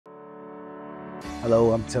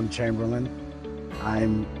Hello, I'm Tim Chamberlain.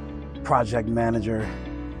 I'm project manager,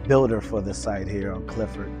 builder for the site here on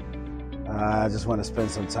Clifford. I just want to spend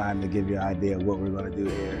some time to give you an idea of what we're going to do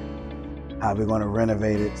here, how we're going to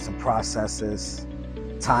renovate it, some processes,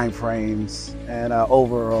 time frames, and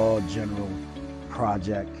overall general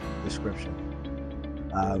project description.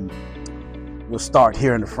 We'll start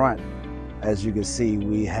here in the front. As you can see,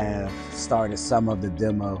 we have started some of the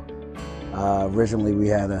demo. Originally, we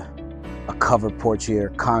had a covered porch here,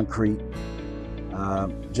 concrete.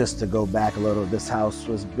 Just to go back a little, this house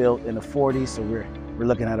was built in the 40s, so we're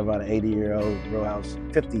looking at about an 80-year-old row house,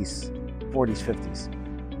 40s, 50s.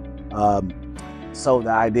 So the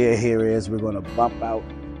idea here is we're going to bump out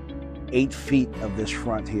 8 feet of this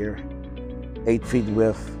front here, 8 feet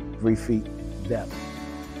width, 3 feet depth.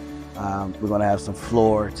 We're going to have some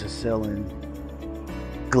floor to ceiling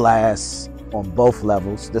glass on both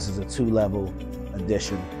levels. This is a 2-level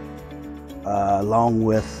addition, along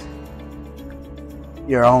with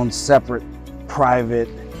your own separate private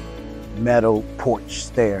metal porch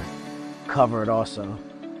stair covered also.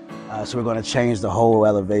 So we're going to change the whole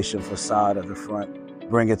elevation facade of the front,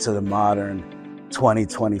 bring it to the modern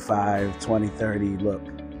 2025, 2030 look.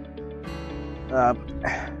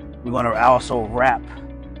 We're going to also wrap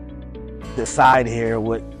the side here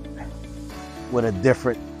with a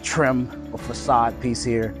different trim or facade piece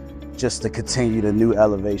here, just to continue the new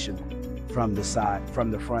elevation from the side, from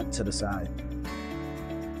the front to the side.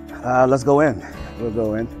 Let's go in. We'll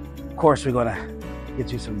go in. Of course, we're gonna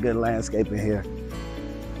get you some good landscaping here.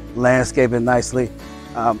 Landscaping nicely.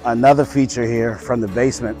 Another feature here from the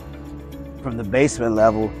basement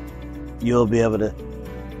level, you'll be able to,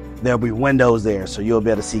 there'll be windows there, so you'll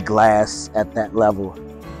be able to see glass at that level.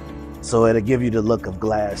 So it'll give you the look of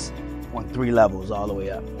glass on 3 levels all the way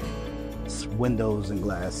up. It's windows and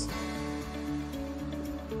glass.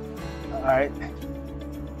 All right,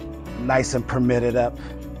 nice and permitted up.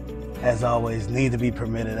 As always, need to be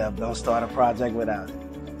permitted up. Don't start a project without it.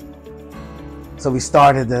 So we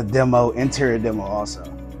started the demo, interior demo also.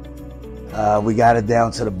 We got it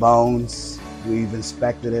down to the bones. We've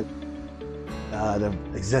inspected it. The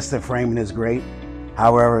existing framing is great.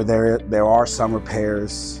 However, there are some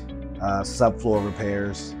repairs, subfloor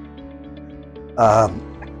repairs.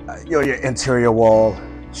 Your interior wall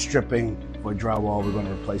stripping for drywall, we're going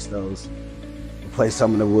to replace those. Replace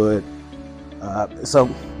some of the wood. So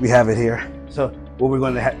we have it here. So what we're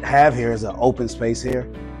going to have here is an open space here.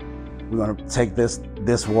 We're going to take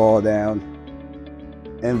this wall down,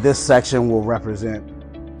 and this section will represent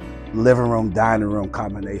living room, dining room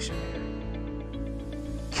combination here.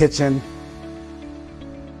 Kitchen.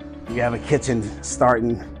 We have a kitchen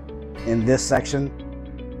starting in this section.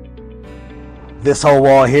 This whole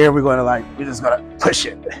wall here, we're just gonna push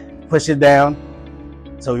it down.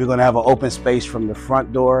 So you're gonna have an open space from the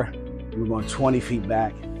front door. We're going 20 feet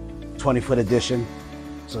back, 20-foot addition.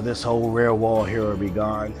 So this whole rear wall here will be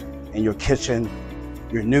gone. And your kitchen,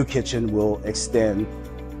 your new kitchen will extend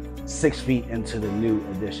 6 feet into the new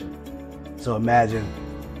addition. So imagine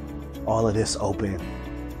all of this open,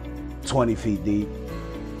 20 feet deep,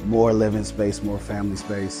 more living space, more family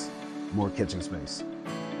space, more kitchen space.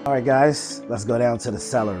 All right, guys, let's go down to the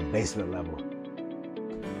cellar, basement level.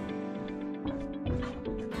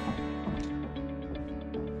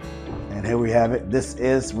 And here we have it. This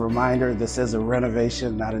is, reminder, this is a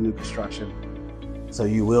renovation, not a new construction. So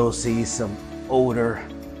you will see some older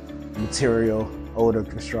material, older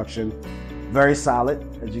construction. Very solid,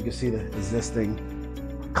 as you can see, the existing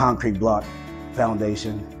concrete block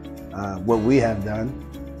foundation. What we have done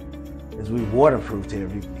is we've waterproofed here.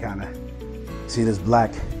 You can kind of see this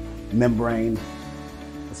black membrane.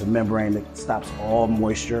 It's a membrane that stops all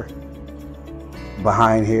moisture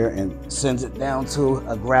behind here and sends it down to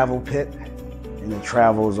a gravel pit, and it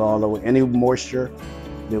travels all the way. Any moisture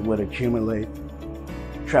that would accumulate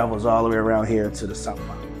travels all the way around here to the sump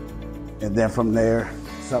pump. And then from there,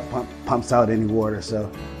 sump pump pumps out any water. So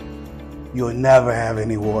you'll never have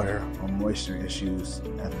any water or moisture issues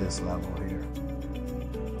at this level here.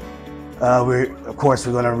 Of course,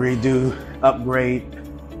 we're gonna upgrade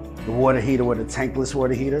the water heater with a tankless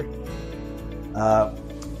water heater.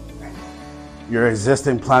 Your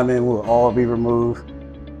existing plumbing will all be removed.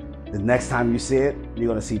 The next time you see it, you're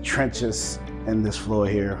gonna see trenches in this floor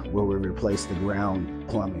here where we replace the ground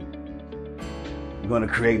plumbing. We're gonna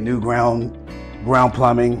create new ground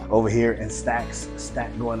plumbing over here in stacks,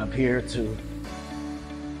 stack going up here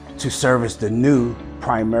to service the new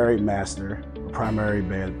primary master, primary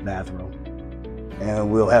bathroom. And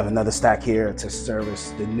we'll have another stack here to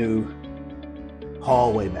service the new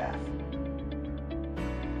hallway bath.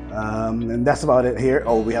 And that's about it here.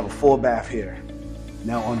 Oh, we have a full bath here.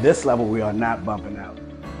 Now on this level, we are not bumping out.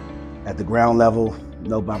 At the ground level,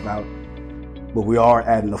 no bump out, but we are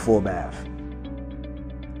adding a full bath.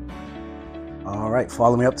 All right,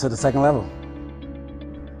 follow me up to the second level.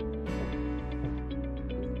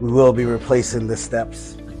 We will be replacing the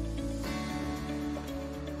steps.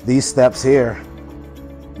 These steps here,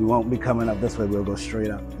 we won't be coming up this way, we'll go straight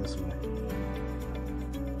up this way.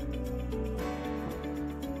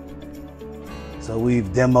 So we've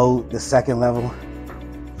demoed the second level.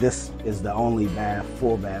 This is the only bath,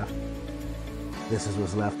 full bath. This is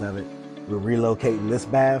what's left of it. We're relocating this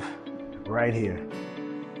bath right here.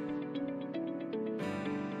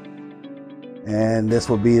 And this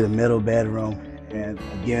will be the middle bedroom. And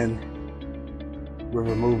again, we're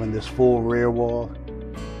removing this full rear wall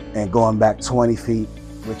and going back 20 feet,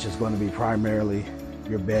 which is going to be primarily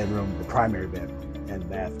your bedroom, the primary bedroom and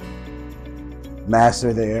bathroom.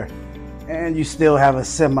 Master there. And you still have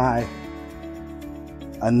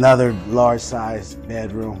another large size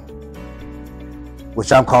bedroom,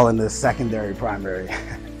 which I'm calling the secondary primary,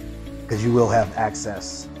 because you will have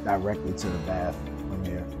access directly to the bath from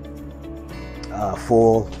here.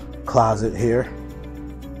 Full closet here.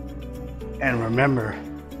 And remember,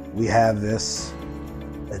 we have this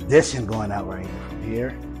addition going out right here, from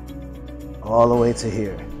here all the way to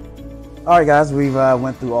here. All right, guys, we've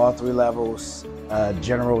went through all three levels.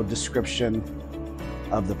 General description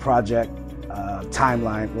of the project,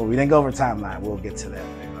 timeline. Well, we didn't go over timeline. We'll get to that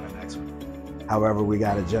maybe on the next one. However, we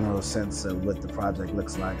got a general sense of what the project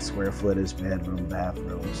looks like: square footage, bedroom,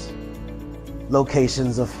 bathrooms,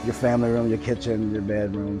 locations of your family room, your kitchen, your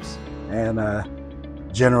bedrooms, and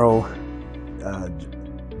general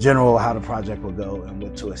how the project will go and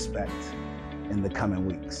what to expect in the coming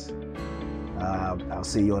weeks. I'll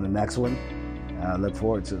see you on the next one. I look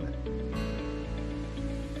forward to it.